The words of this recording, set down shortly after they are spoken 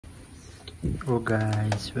Oh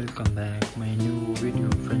guys, welcome back. My new video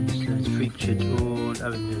friends, let's feature all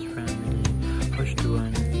Avengers family. First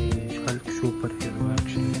one is Hulk superhero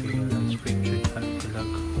action figure. Let's feature Hulk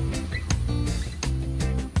look.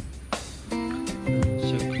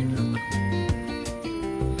 Second look.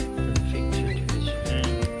 Then featured his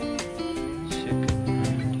hand. Second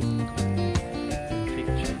hand. Then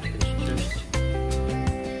featured his chest.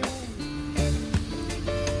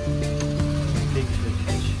 Featured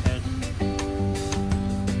his head.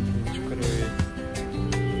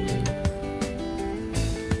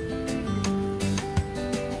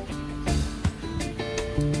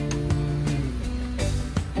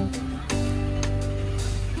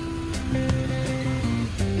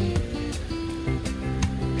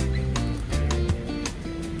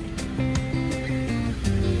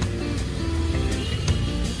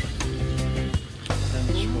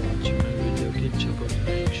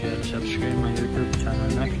 Subscribe my YouTube channel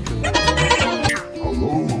next to it.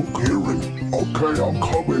 Hello, Karen. Okay, I'm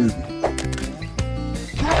coming.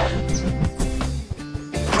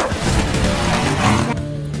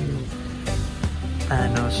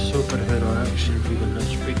 Thanos superhero action figure.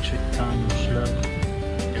 Let's picture Thanos look.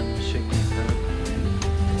 Then second look.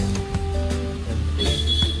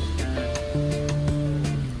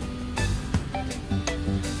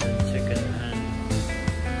 Then second hand.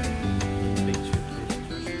 Then picture his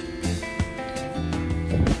chest.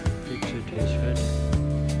 Picture his head.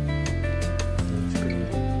 That's good.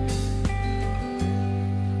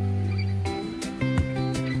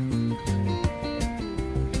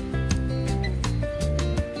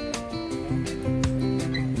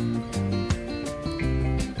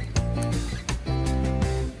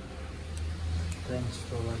 Thanks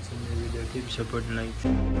for watching the video. Keep support like.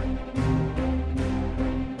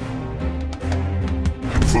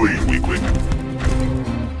 Flee, weakling.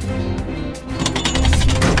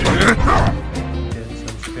 Then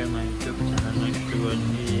subscribe my YouTube channel. Next one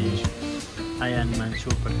is Iron Man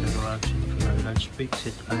superhero action figure. Let's fix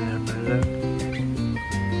it. Iron Man look.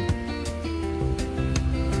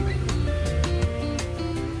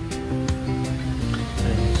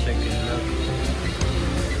 Then second look.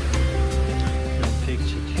 Then fix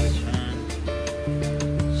it his hand.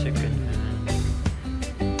 Second hand.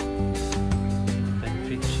 Then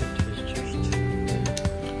fix it his chest. Then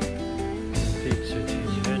fix it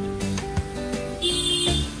his head.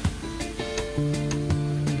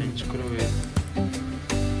 Then screw it.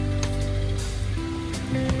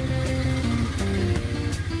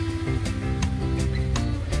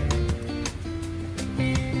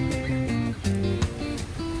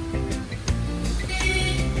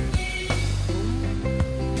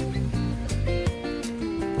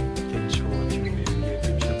 Thanks for watching my video.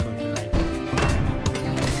 Keep support like.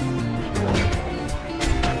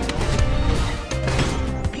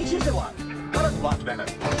 Peaches and one. Got a lot better.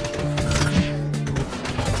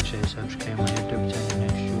 Share, subscribe my YouTube channel.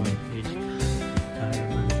 Next one is Iron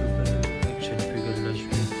Man superhero action figure. Let's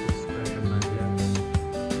fix this Spider-Man look.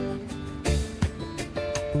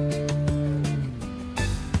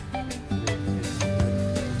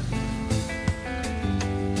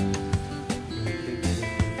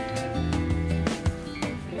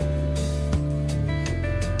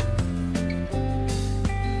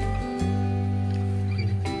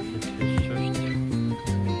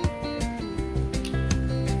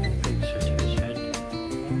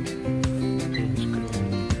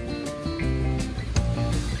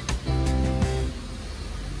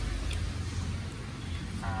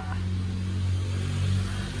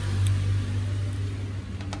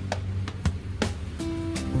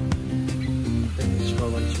 Thanks for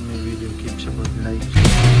watching my video. Keep support like.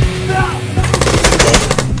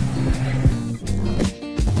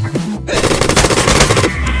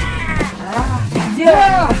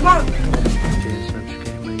 Yeah!